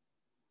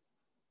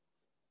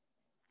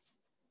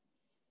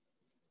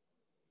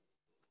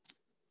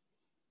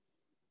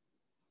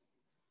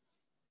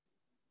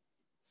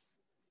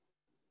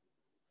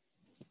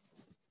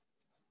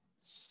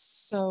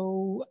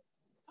 So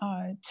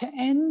to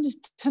end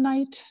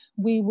tonight,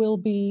 we will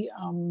be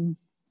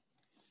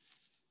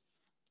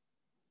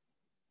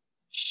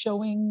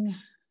showing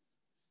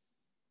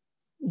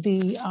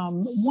the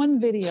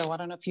one video. I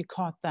don't know if you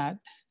caught that.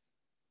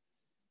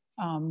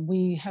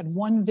 We had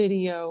one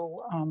video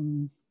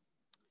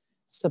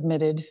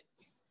submitted,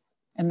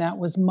 and that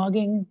was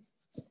mugging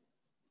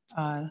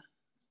the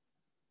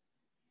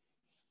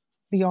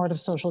art of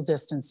social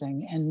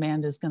distancing. And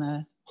Amanda's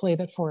gonna play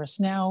that for us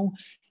now.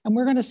 And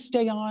we're going to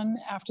stay on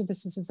after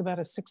this. This is about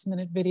a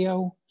 6-minute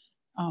video.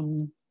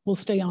 We'll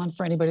stay on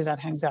for anybody that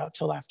hangs out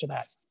till after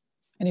that.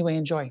 Anyway,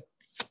 enjoy.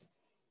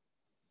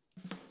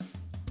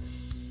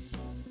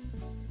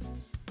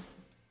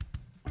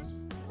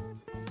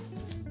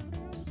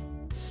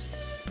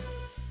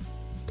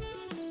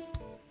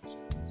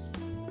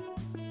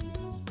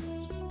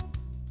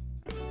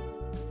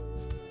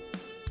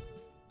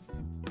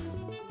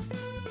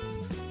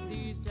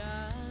 These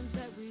times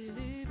that we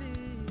live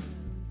in,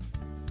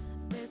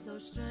 they're so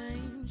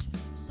strange.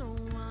 So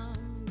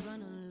I'm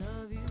gonna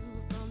love you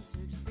from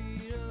 6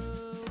 feet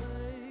away.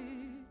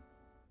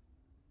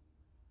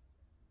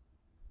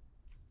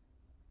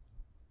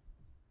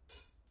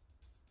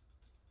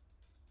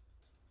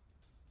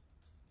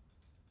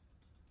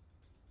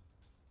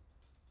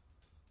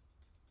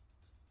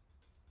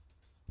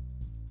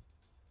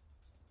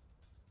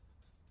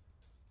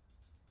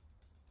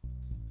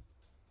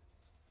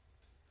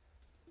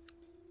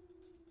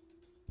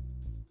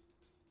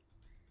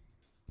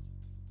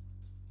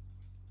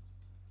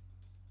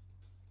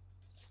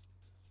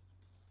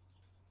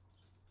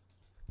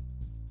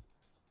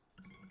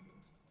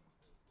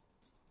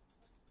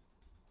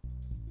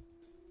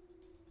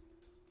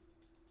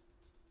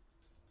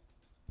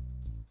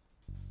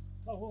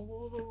 Whoa, whoa,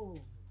 whoa,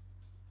 whoa.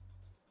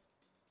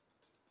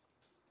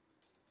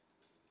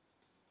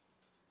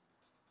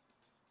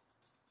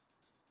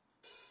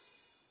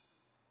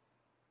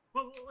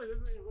 Whoa, wait.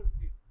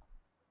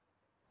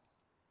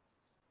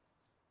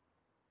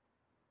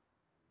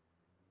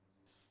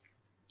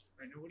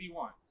 I know, what do you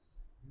want?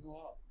 You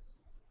off.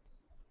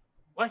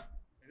 What?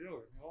 I know,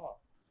 you off.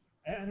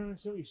 I don't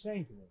understand what you're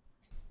saying to me.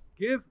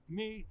 Give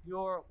me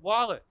your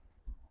wallet.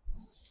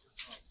 Oh,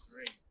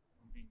 great.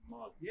 I'm being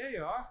mugged. Yeah,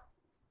 you are.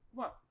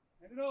 Come on,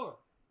 hand it over.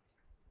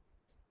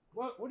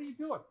 What are you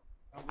doing?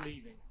 I'm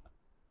leaving.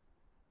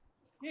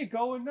 You ain't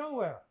going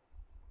nowhere.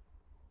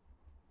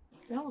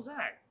 What the hell is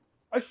that?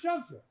 I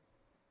shoved you.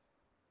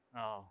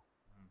 Oh.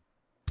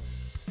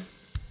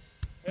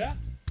 Yeah?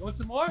 You want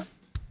some more?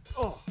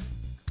 Oh.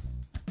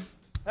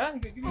 Huh? You gonna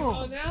give me a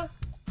wallet now?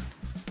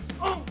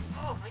 Oh,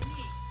 my knee.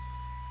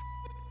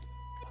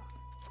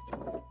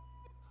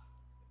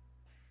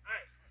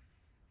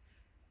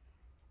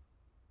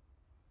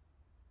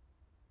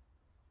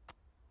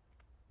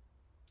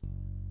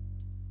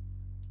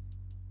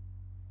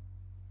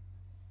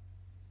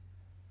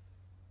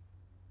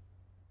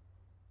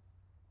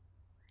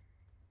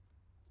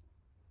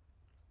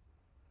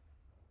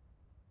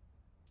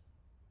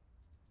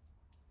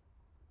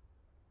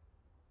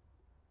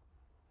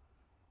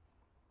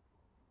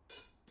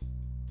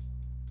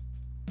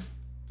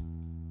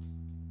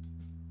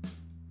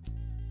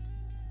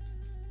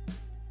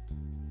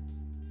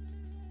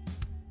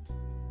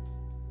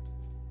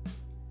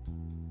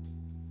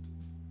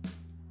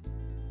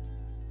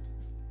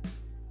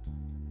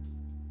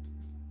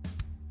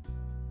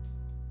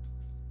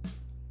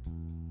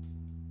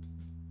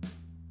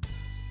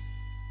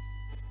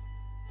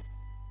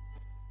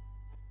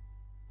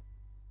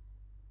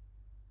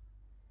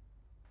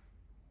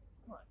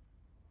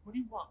 What do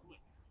you want? Look.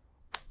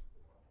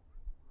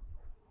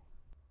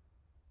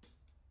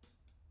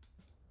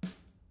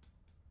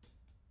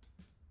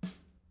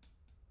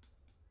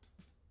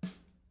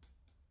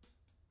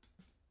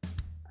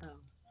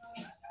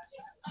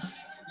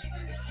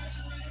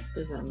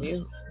 This is on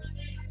mute.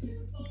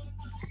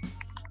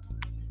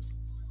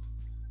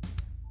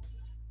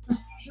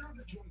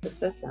 It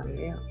says on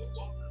mute.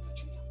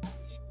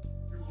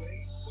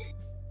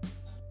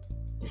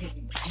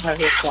 Oh,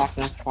 he's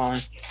talking.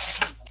 Calling.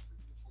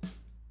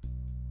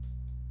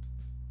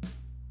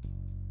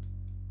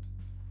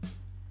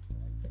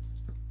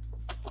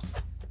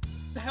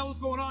 What the hell is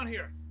going on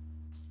here?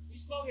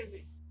 He's smoking at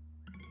me.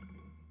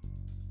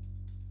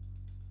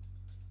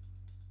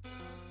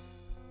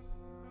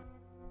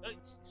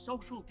 It's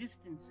social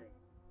distancing.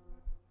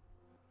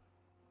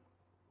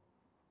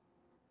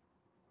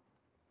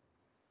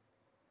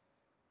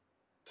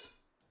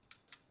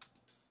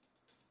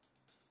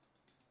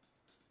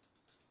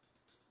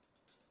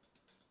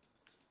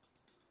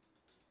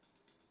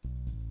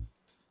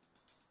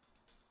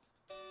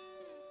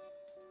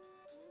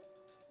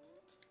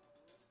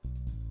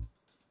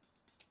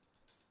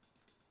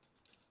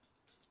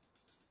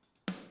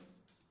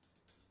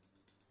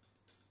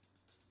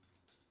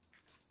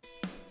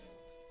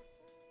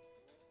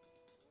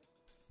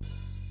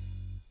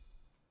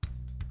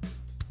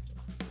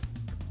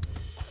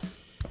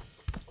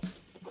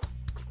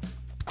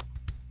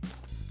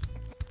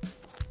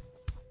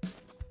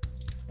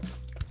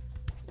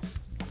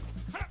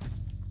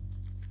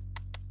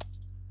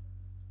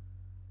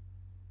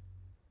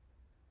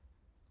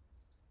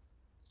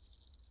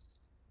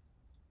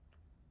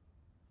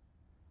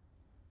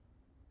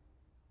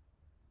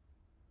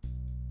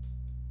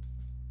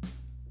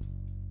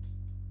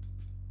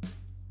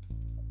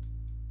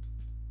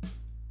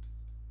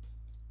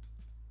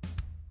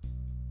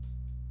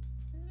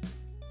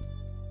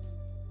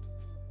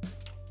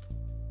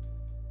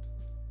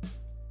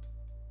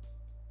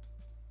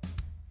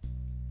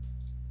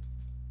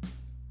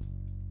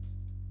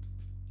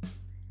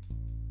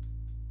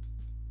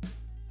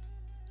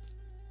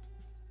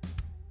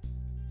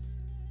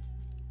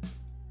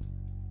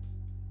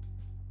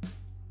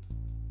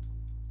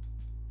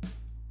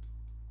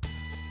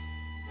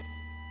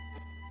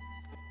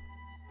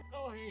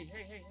 Oh,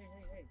 hey.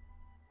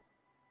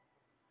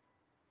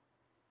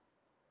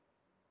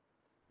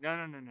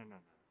 No. No.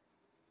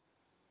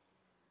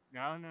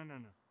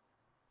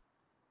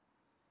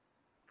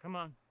 Come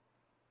on.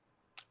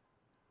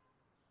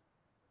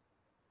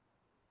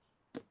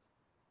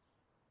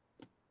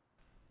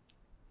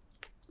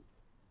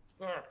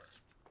 Sir,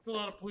 fill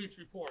out a police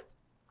report.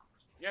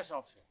 Yes,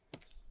 officer.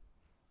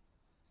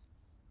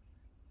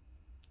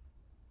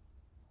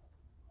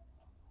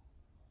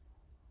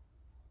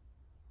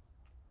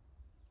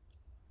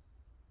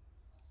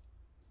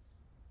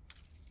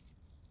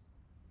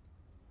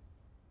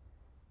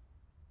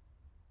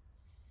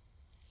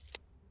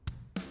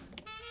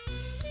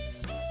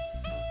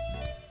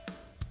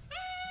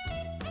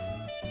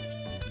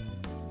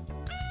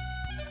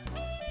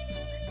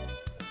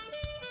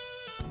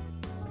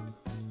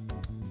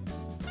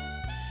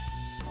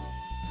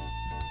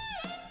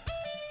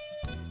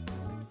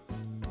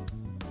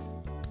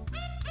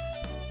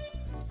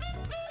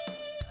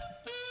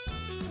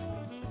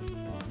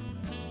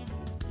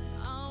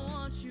 I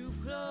want you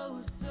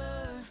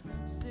closer,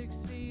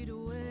 6 feet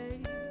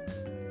away.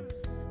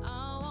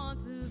 I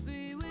want to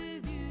be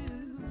with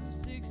you,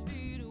 6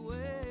 feet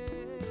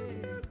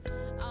away.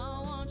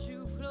 I want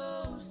you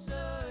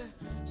closer,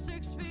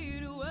 6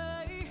 feet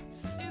away.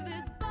 If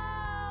this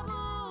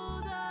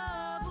Bible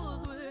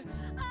doubles, we're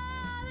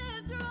out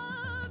in trouble.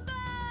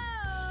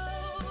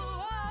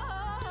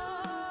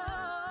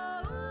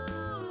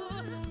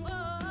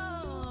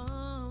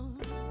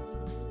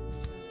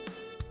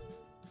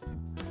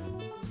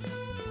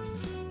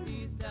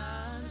 These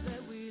times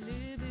that we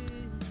live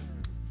in,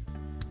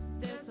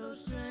 they're so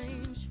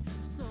strange.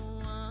 So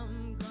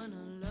I'm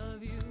gonna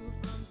love you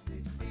from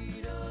 6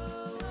 feet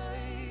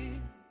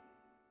away.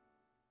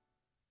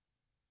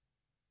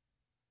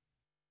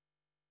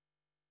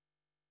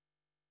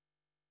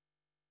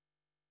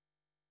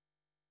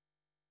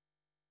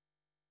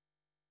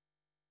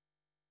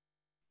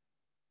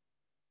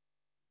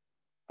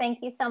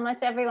 Thank you so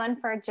much, everyone,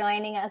 for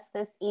joining us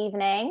this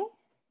evening.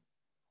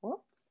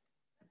 Whoops.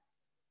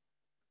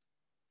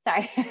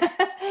 Sorry.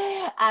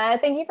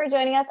 Thank you for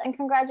joining us, and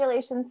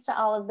congratulations to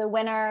all of the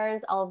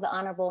winners, all of the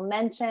honorable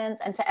mentions,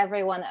 and to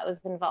everyone that was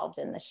involved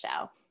in the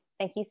show.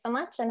 Thank you so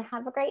much, and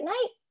have a great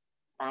night.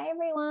 Bye,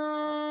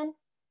 everyone.